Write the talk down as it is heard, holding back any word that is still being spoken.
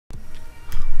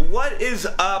What is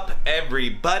up,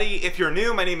 everybody? If you're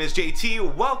new, my name is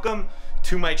JT. Welcome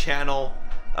to my channel.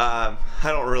 I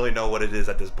don't really know what it is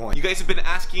at this point. You guys have been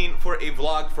asking for a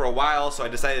vlog for a while, so I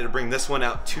decided to bring this one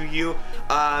out to you.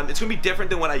 It's gonna be different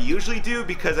than what I usually do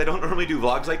because I don't normally do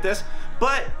vlogs like this,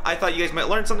 but I thought you guys might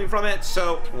learn something from it,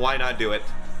 so why not do it?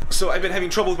 So I've been having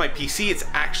trouble with my PC. It's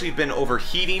actually been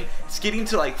overheating. It's getting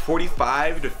to like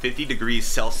 45 to 50 degrees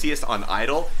Celsius on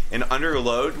idle, and under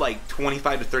load, like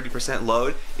 25 to 30%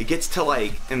 load, it gets to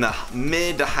like in the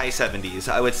mid to high 70s.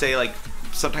 I would say like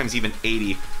sometimes even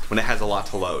 80 when it has a lot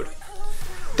to load.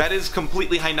 That is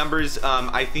completely high numbers.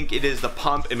 I think it is the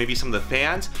pump and maybe some of the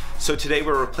fans. So today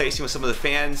we're replacing with some of the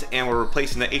fans, and we're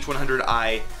replacing the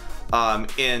H100i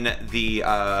in the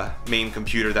main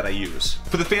computer that I use.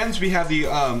 For the fans, we have the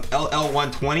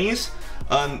LL120s.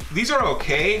 These are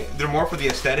okay. They're more for the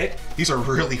aesthetic. These are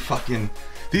really fucking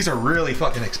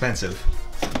expensive.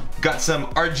 Got some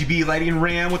RGB lighting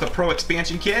RAM with a Pro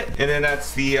expansion kit, and then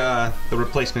that's the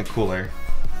replacement cooler.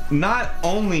 Not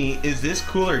only is this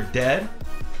cooler dead,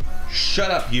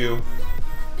 shut up, you.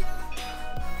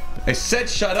 I said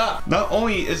shut up. Not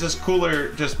only is this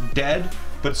cooler just dead,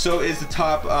 but so is the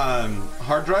top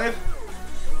hard drive,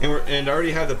 and I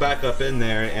already have the backup in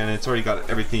there, and it's already got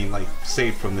everything like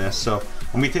saved from this. So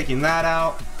we'll be taking that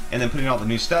out and then putting all the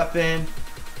new stuff in,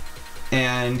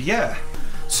 and yeah.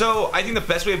 So I think the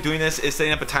best way of doing this is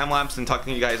setting up a time lapse and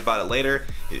talking to you guys about it later.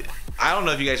 I don't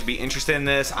know if you guys would be interested in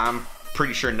this. I'm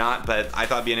pretty sure not, but I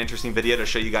thought it'd be an interesting video to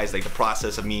show you guys like the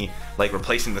process of me like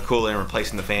replacing the cooler and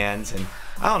replacing the fans, and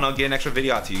I don't know, get an extra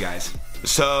video out to you guys.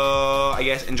 So I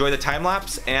guess enjoy the time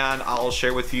lapse, and I'll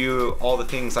share with you all the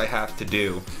things I have to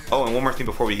do. Oh, and one more thing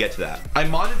before we get to that. I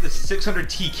modded the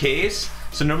 600T case.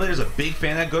 So normally there's a big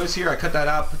fan that goes here. I cut that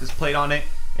out, put this plate on it,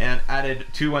 and added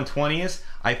two 120s.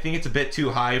 I think it's a bit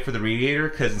too high for the radiator,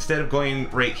 because instead of going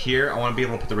right here, I want to be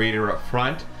able to put the radiator up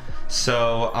front.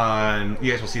 So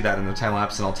you guys will see that in the time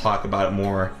lapse, and I'll talk about it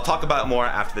more. I'll talk about it more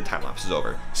after the time lapse is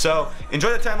over. So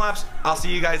enjoy the time lapse. I'll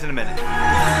see you guys in a minute.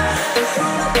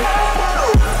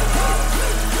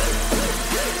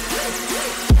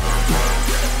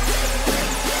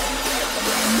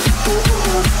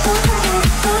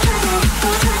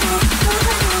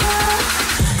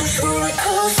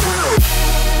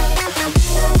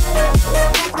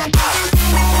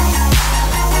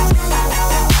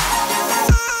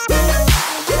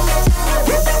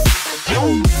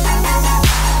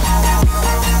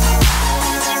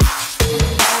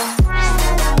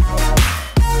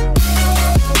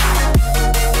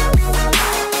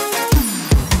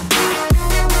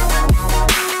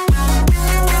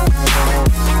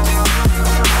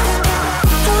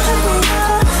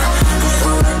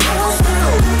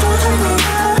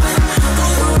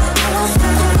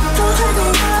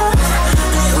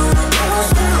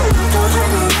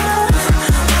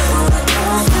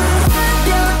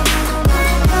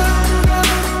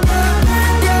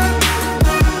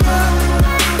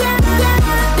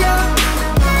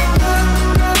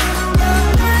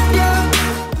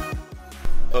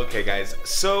 Okay guys,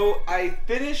 so I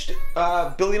finished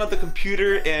building up the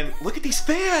computer, and look at these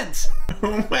fans!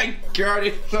 Oh my god,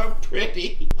 it's so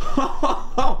pretty!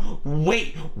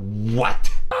 Wait, what?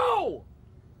 No!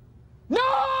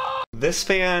 No! This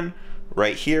fan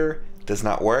right here does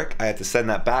not work. I have to send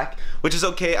that back, which is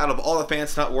okay. Out of all the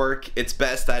fans to not work, it's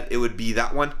best that it would be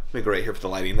that one. Let me go right here for the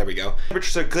lighting. There we go.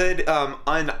 Temperatures are good.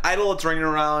 On idle, it's running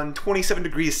around 27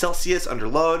 degrees Celsius under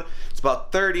load. It's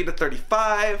about 30 to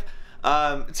 35.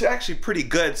 It's actually pretty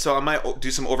good, so I might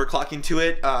do some overclocking to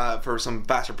it for some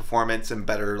faster performance and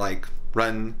better like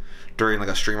run during like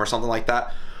a stream or something like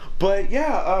that. But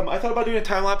yeah, I thought about doing a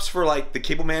time lapse for like the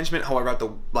cable management. However, I have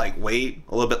to like wait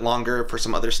a little bit longer for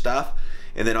some other stuff,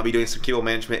 and then I'll be doing some cable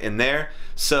management in there.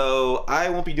 So I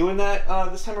won't be doing that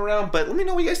this time around. But let me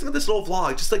know what you guys think of this little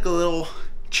vlog, just like a little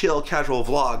chill, casual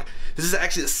vlog. This is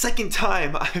actually the second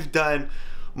time I've done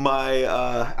my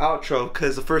outro,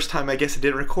 because the first time I guess it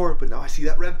didn't record, but now I see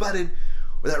that red button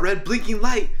or that red blinking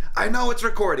light. I know it's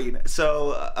recording,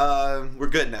 so we're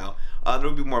good now. There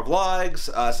will be more vlogs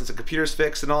since the computer's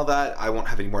fixed and all that. I won't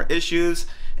have any more issues,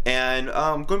 and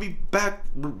I'm going to be back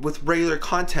with regular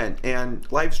content and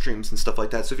live streams and stuff like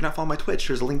that. So if you're not following my Twitch,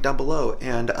 there's a link down below,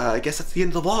 and I guess that's the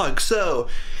end of the vlog. So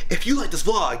if you like this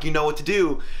vlog, you know what to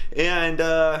do, and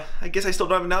I guess I still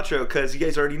don't have an outro because you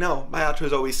guys already know my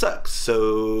outros always suck.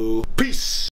 So peace.